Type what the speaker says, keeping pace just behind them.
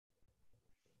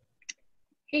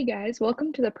Hey guys,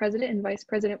 welcome to the President and Vice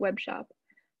President Webshop.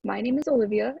 My name is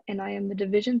Olivia and I am the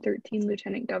Division 13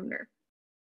 Lieutenant Governor.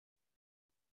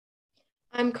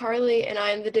 I'm Carly and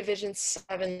I'm the Division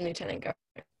 7 Lieutenant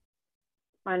Governor.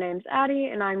 My name's Addie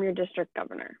and I'm your District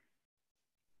Governor.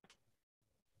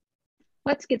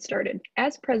 Let's get started.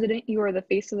 As President, you are the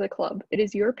face of the club. It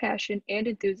is your passion and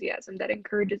enthusiasm that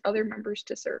encourages other members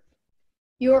to serve.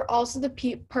 You are also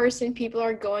the person people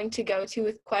are going to go to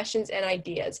with questions and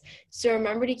ideas. So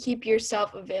remember to keep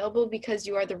yourself available because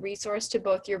you are the resource to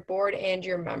both your board and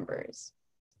your members.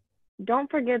 Don't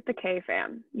forget the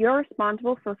K-Fam. You're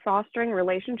responsible for fostering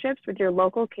relationships with your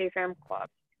local K-Fam club.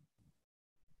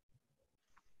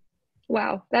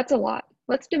 Wow, that's a lot.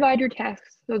 Let's divide your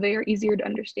tasks so they are easier to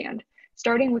understand,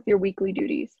 starting with your weekly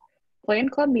duties. Plan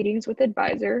club meetings with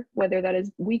advisor, whether that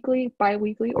is weekly,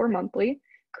 bi-weekly, or monthly.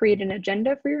 Create an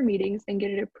agenda for your meetings and get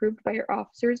it approved by your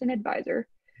officers and advisor.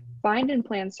 Find and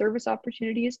plan service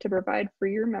opportunities to provide for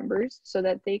your members so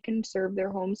that they can serve their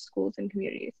homes, schools, and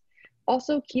communities.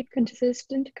 Also, keep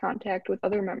consistent contact with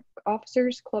other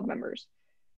officers, club members.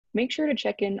 Make sure to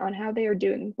check in on how they are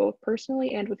doing, both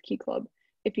personally and with Key Club.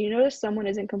 If you notice someone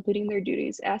isn't completing their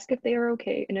duties, ask if they are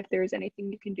okay and if there is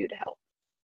anything you can do to help.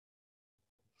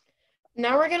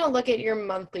 Now we're going to look at your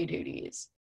monthly duties.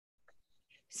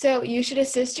 So you should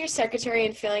assist your secretary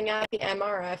in filling out the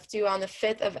MRF due on the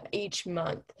 5th of each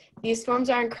month. These forms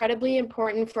are incredibly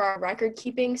important for our record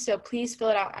keeping, so please fill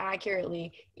it out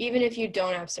accurately, even if you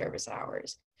don't have service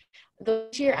hours. The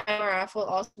link to your MRF will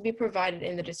also be provided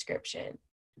in the description.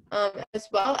 As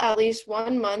well, at least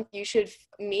 1 month, you should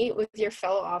meet with your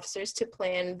fellow officers to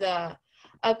plan the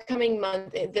upcoming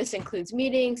month. This includes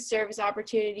meetings, service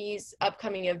opportunities,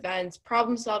 upcoming events,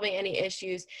 problem solving any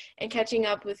issues, and catching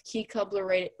up with Key Club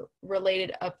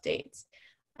related updates.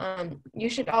 You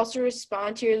should also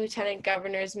respond to your Lieutenant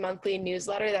Governor's monthly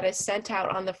newsletter that is sent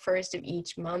out on the 1st of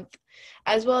each month,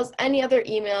 as well as any other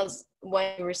emails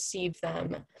when you receive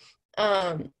them.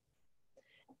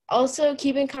 Also,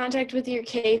 keep in contact with your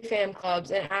K-Fam clubs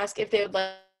and ask if they would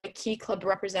like a Key Club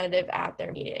representative at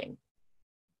their meeting.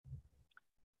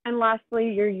 And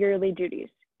lastly, your yearly duties.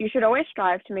 You should always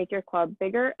strive to make your club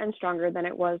bigger and stronger than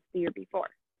it was the year before.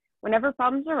 Whenever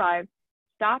problems arrive,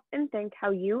 stop and think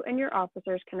how you and your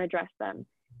officers can address them,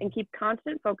 and keep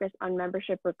constant focus on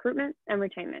membership recruitment and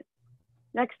retainment.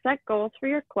 Next, set goals for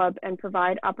your club and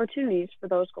provide opportunities for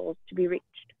those goals to be reached.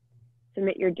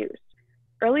 Submit your dues.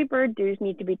 Early bird dues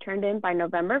need to be turned in by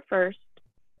November 1st,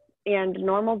 and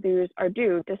normal dues are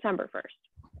due December 1st.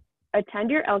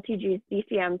 Attend your LTG's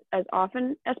DCMs as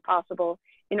often as possible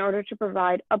in order to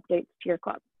provide updates to your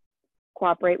club.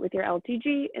 Cooperate with your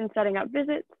LTG in setting up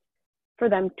visits for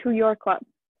them to your club.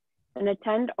 And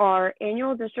attend our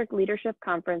annual District Leadership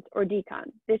Conference, or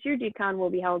DCON. This year, DCON will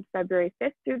be held February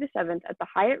 5th through the 7th at the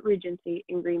Hyatt Regency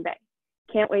in Green Bay.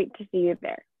 Can't wait to see you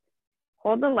there.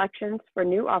 Hold elections for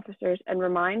new officers and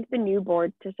remind the new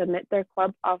board to submit their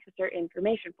club officer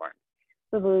information forms,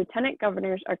 so the lieutenant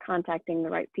governors are contacting the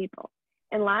right people.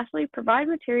 And lastly, provide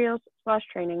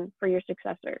materials/training for your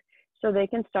successor so they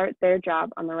can start their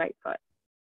job on the right foot.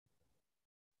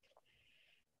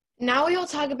 Now we will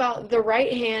talk about the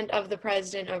right hand of the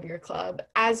president of your club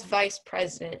as vice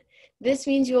president. This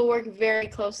means you will work very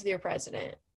close with your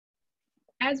president.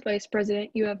 As Vice President,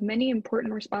 you have many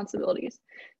important responsibilities.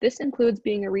 This includes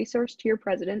being a resource to your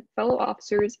president, fellow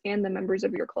officers, and the members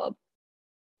of your club.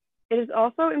 It is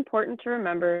also important to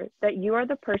remember that you are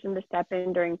the person to step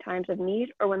in during times of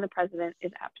need or when the president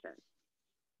is absent.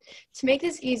 To make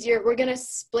this easier, we're going to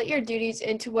split your duties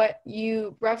into what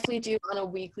you roughly do on a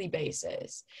weekly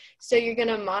basis. So you're going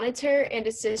to monitor and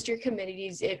assist your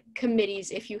committees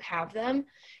if you have them.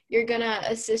 You're going to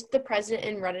assist the president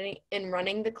in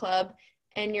running the club.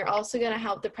 And you're also going to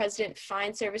help the president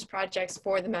find service projects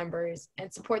for the members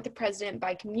and support the president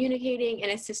by communicating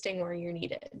and assisting where you're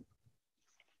needed.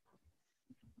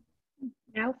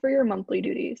 Now for your monthly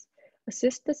duties.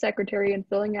 Assist the secretary in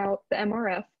filling out the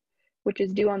MRF, which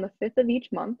is due on the 5th of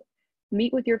each month.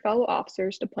 Meet with your fellow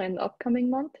officers to plan the upcoming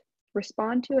month.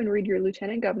 Respond to and read your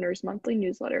Lieutenant Governor's monthly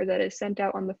newsletter that is sent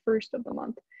out on the 1st of the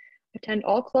month. Attend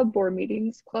all club board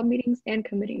meetings, club meetings, and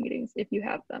committee meetings if you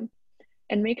have them.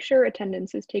 And make sure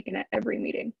attendance is taken at every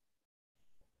meeting.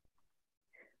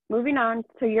 Moving on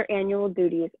to your annual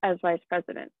duties as Vice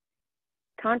President.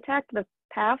 Contact the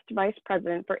past Vice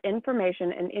President for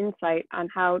information and insight on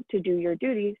how to do your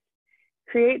duties.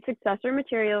 Create successor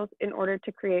materials in order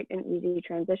to create an easy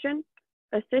transition.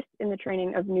 Assist in the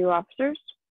training of new officers.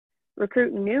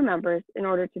 Recruit new members in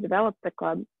order to develop the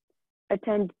club.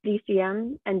 Attend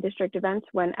DCM and district events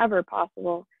whenever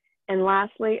possible. And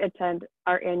lastly, attend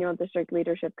our annual District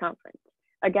Leadership Conference.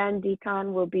 Again,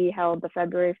 DCON will be held the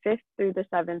February 5th through the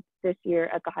 7th this year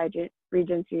at the Hyatt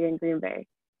Regency in Green Bay.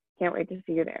 Can't wait to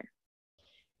see you there.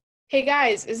 Hey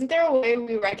guys, isn't there a way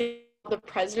we recognize the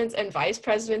president's and vice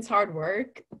president's hard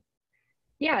work?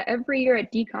 Yeah, every year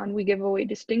at DCON, we give away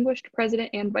Distinguished President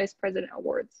and Vice President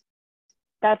awards.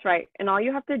 That's right, and all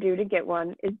you have to do to get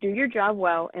one is do your job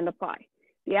well and apply.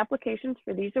 The applications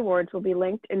for these awards will be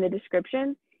linked in the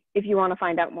description if you want to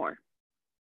find out more.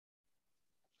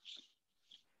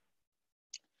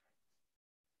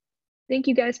 Thank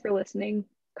you guys for listening.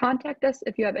 Contact us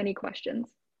if you have any questions.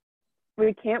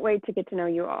 We can't wait to get to know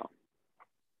you all.